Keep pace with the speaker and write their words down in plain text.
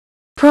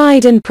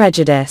Pride and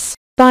Prejudice,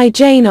 by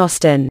Jane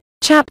Austen.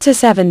 Chapter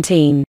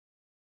 17.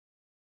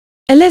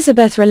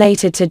 Elizabeth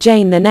related to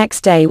Jane the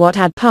next day what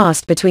had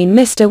passed between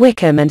Mr.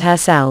 Wickham and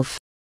herself.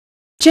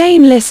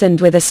 Jane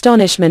listened with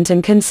astonishment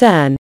and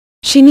concern.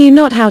 She knew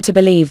not how to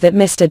believe that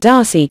Mr.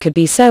 Darcy could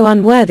be so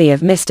unworthy of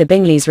Mr.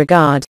 Bingley's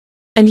regard,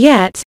 and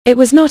yet, it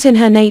was not in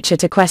her nature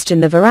to question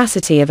the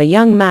veracity of a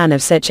young man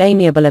of such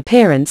amiable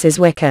appearance as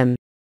Wickham.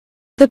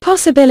 The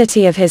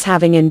possibility of his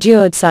having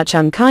endured such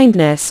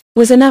unkindness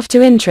was enough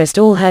to interest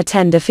all her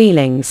tender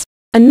feelings,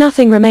 and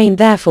nothing remained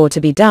therefore to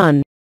be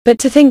done, but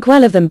to think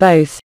well of them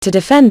both, to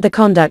defend the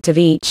conduct of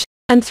each,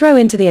 and throw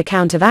into the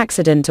account of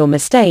accident or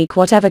mistake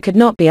whatever could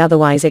not be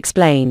otherwise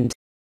explained.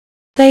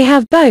 They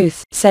have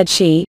both, said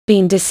she,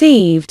 been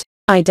deceived,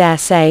 I dare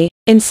say,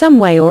 in some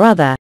way or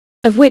other,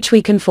 of which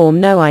we can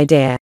form no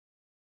idea.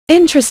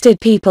 Interested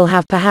people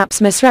have perhaps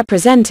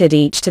misrepresented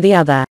each to the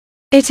other.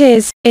 It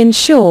is, in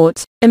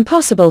short,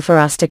 impossible for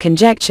us to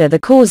conjecture the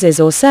causes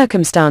or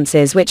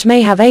circumstances which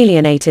may have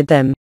alienated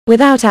them,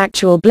 without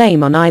actual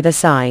blame on either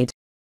side.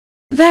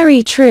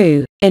 Very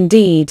true,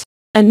 indeed.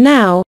 And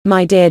now,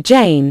 my dear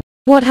Jane,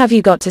 what have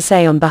you got to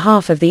say on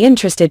behalf of the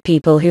interested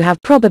people who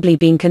have probably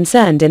been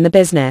concerned in the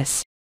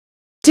business?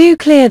 Do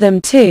clear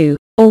them too,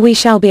 or we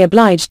shall be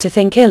obliged to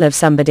think ill of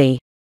somebody.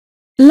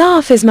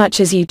 Laugh as much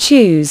as you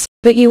choose,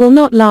 but you will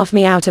not laugh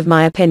me out of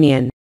my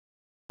opinion.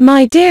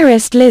 My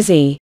dearest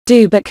Lizzie,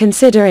 do but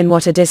consider in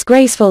what a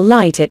disgraceful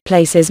light it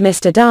places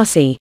Mr.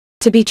 Darcy,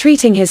 to be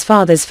treating his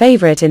father's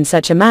favourite in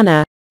such a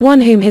manner,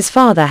 one whom his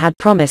father had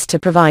promised to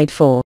provide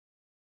for.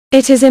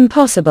 It is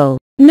impossible.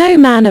 No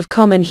man of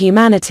common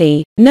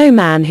humanity, no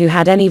man who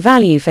had any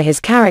value for his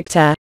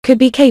character, could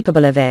be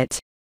capable of it.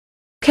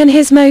 Can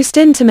his most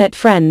intimate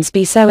friends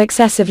be so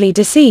excessively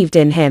deceived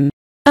in him?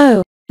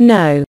 Oh,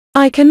 no.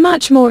 I can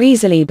much more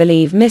easily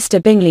believe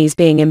Mr. Bingley's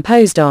being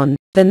imposed on,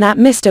 than that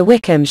Mr.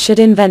 Wickham should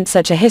invent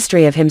such a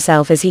history of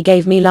himself as he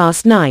gave me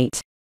last night.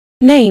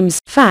 Names,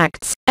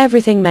 facts,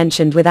 everything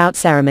mentioned without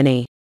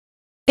ceremony.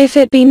 If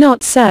it be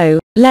not so,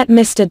 let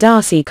Mr.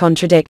 Darcy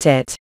contradict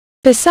it.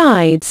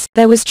 Besides,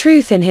 there was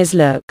truth in his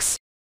looks.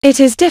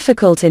 It is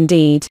difficult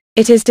indeed,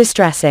 it is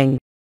distressing.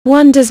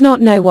 One does not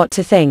know what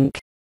to think.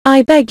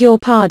 I beg your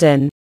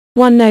pardon.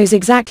 One knows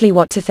exactly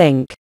what to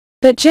think.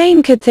 But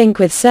Jane could think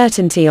with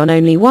certainty on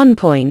only one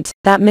point,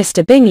 that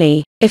Mr.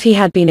 Bingley, if he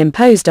had been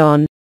imposed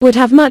on, would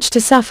have much to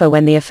suffer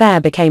when the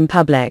affair became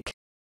public.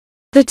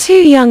 The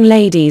two young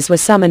ladies were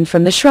summoned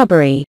from the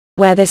shrubbery,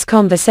 where this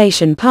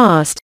conversation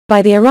passed,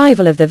 by the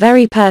arrival of the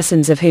very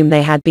persons of whom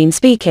they had been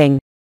speaking.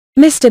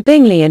 Mr.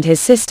 Bingley and his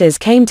sisters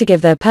came to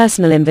give their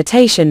personal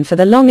invitation for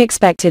the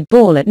long-expected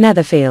ball at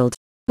Netherfield,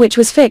 which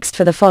was fixed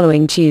for the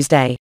following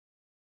Tuesday.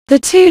 The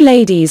two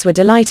ladies were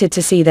delighted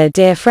to see their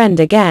dear friend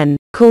again,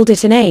 called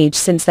it an age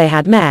since they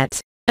had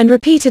met, and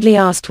repeatedly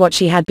asked what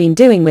she had been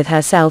doing with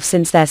herself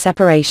since their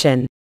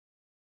separation.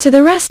 To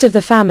the rest of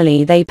the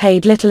family they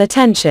paid little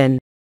attention,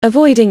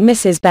 avoiding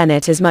Mrs.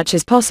 Bennet as much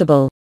as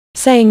possible,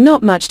 saying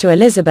not much to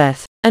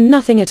Elizabeth, and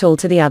nothing at all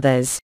to the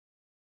others.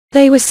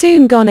 They were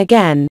soon gone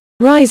again,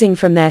 rising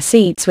from their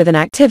seats with an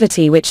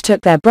activity which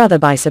took their brother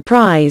by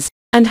surprise,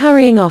 and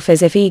hurrying off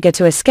as if eager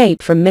to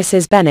escape from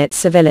Mrs. Bennet's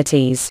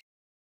civilities.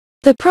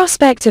 The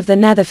prospect of the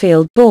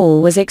Netherfield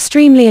ball was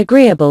extremely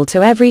agreeable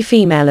to every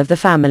female of the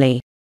family.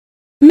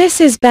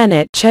 Mrs.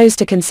 Bennet chose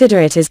to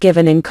consider it as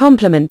given in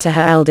compliment to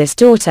her eldest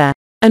daughter,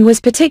 and was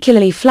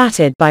particularly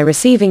flattered by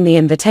receiving the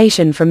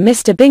invitation from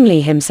Mr.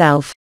 Bingley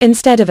himself,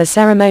 instead of a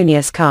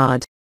ceremonious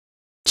card.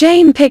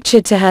 Jane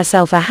pictured to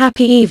herself a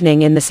happy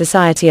evening in the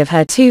society of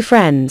her two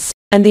friends,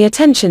 and the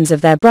attentions of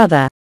their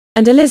brother,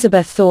 and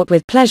Elizabeth thought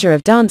with pleasure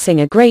of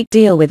dancing a great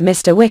deal with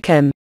Mr.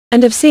 Wickham,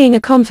 and of seeing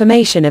a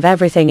confirmation of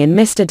everything in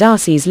Mr.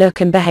 Darcy's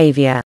look and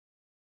behaviour.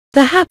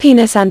 The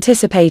happiness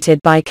anticipated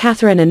by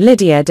Catherine and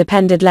Lydia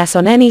depended less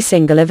on any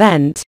single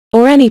event,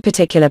 or any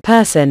particular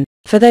person,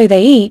 for though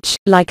they each,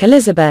 like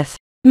Elizabeth,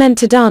 meant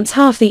to dance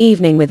half the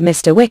evening with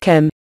Mr.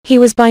 Wickham, he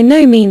was by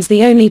no means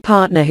the only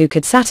partner who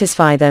could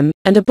satisfy them,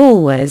 and a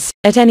ball was,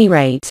 at any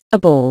rate, a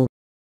ball.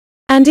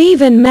 And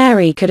even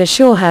Mary could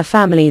assure her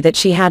family that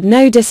she had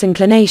no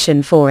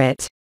disinclination for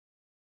it.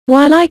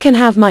 While I can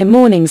have my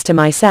mornings to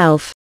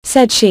myself,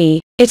 said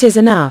she, it is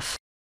enough.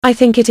 I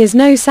think it is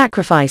no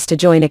sacrifice to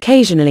join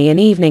occasionally in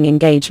evening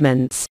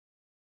engagements.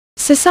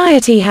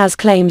 Society has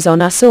claims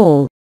on us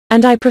all,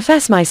 and I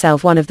profess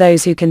myself one of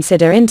those who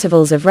consider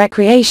intervals of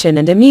recreation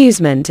and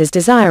amusement as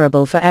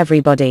desirable for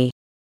everybody.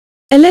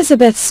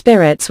 Elizabeth's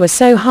spirits were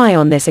so high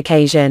on this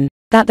occasion,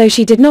 that though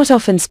she did not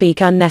often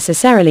speak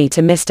unnecessarily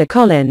to Mr.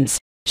 Collins,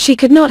 she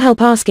could not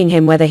help asking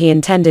him whether he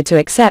intended to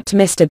accept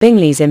Mr.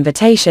 Bingley's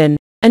invitation,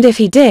 and if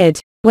he did,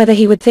 whether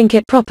he would think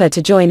it proper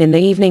to join in the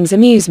evening's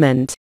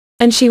amusement,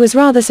 and she was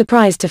rather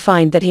surprised to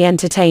find that he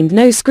entertained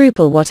no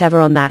scruple whatever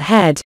on that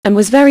head, and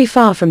was very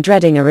far from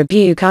dreading a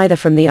rebuke either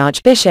from the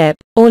Archbishop,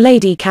 or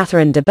Lady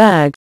Catherine de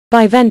Bourgh,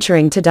 by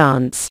venturing to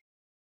dance.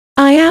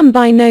 I am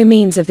by no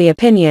means of the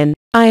opinion,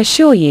 I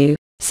assure you,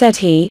 said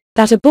he,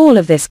 that a ball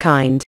of this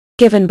kind,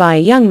 given by a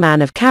young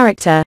man of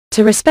character,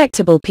 to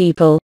respectable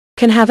people,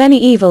 can have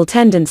any evil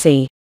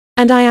tendency,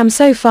 and I am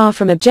so far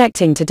from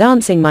objecting to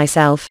dancing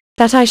myself,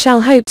 that I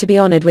shall hope to be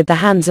honored with the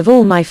hands of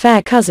all my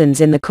fair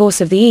cousins in the course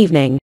of the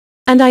evening,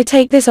 and I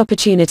take this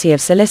opportunity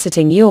of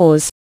soliciting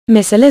yours,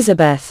 Miss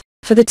Elizabeth,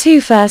 for the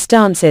 2 first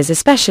dances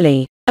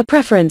especially, a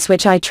preference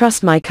which I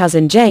trust my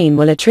cousin Jane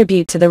will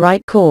attribute to the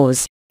right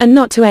cause, and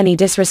not to any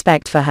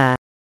disrespect for her.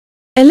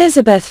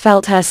 Elizabeth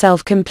felt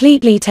herself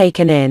completely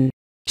taken in.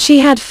 She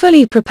had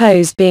fully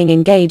proposed being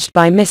engaged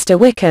by Mr.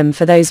 Wickham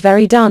for those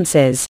very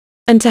dances,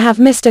 and to have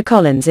Mr.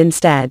 Collins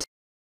instead.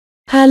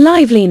 Her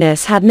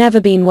liveliness had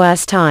never been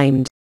worse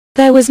timed.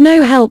 There was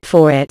no help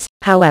for it,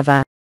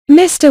 however.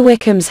 Mr.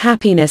 Wickham's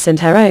happiness and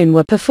her own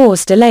were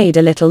perforce delayed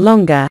a little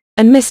longer,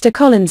 and Mr.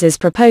 Collins's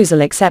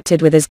proposal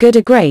accepted with as good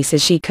a grace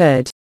as she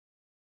could.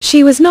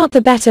 She was not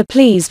the better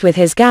pleased with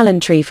his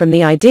gallantry from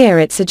the idea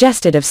it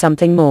suggested of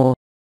something more.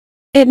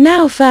 It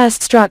now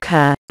first struck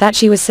her, that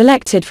she was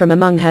selected from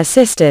among her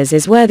sisters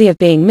as worthy of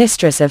being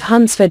mistress of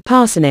Hunsford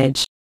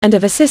Parsonage, and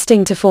of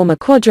assisting to form a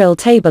quadrille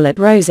table at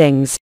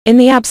Rosings, in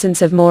the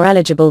absence of more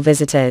eligible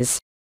visitors.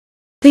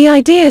 The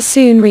idea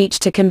soon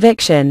reached to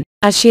conviction,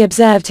 as she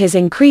observed his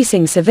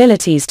increasing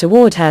civilities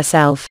toward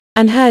herself,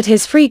 and heard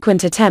his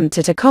frequent attempt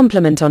at a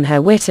compliment on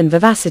her wit and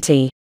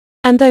vivacity.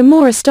 And though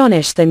more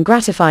astonished than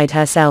gratified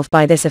herself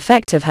by this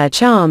effect of her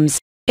charms,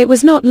 it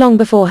was not long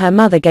before her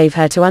mother gave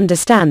her to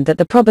understand that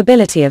the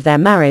probability of their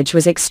marriage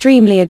was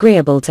extremely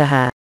agreeable to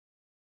her.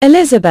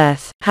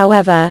 Elizabeth,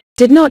 however,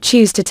 did not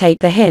choose to take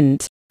the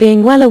hint,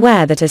 being well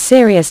aware that a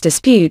serious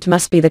dispute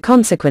must be the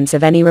consequence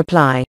of any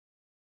reply.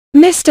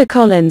 Mr.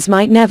 Collins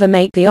might never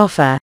make the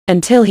offer,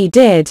 until he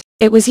did,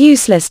 it was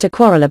useless to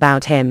quarrel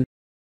about him.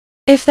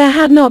 If there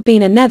had not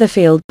been a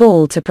Netherfield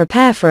ball to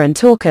prepare for and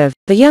talk of,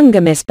 the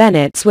younger Miss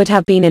Bennets would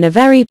have been in a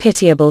very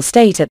pitiable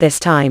state at this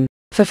time,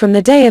 for from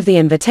the day of the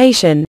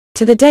invitation,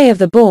 to the day of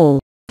the ball,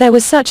 there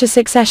was such a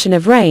succession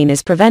of rain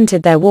as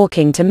prevented their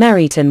walking to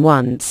Meryton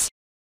once.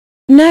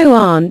 No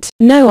aunt,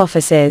 no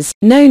offices,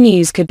 no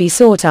news could be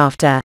sought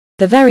after,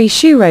 the very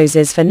shoe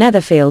roses for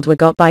Netherfield were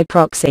got by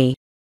proxy.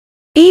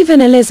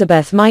 Even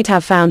Elizabeth might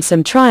have found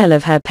some trial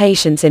of her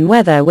patience in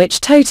weather which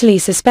totally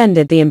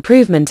suspended the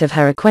improvement of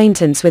her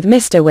acquaintance with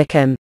Mr.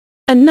 Wickham,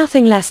 and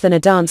nothing less than a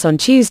dance on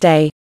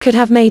Tuesday, could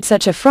have made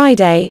such a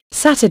Friday,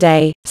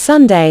 Saturday,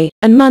 Sunday,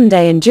 and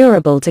Monday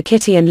endurable to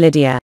Kitty and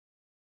Lydia.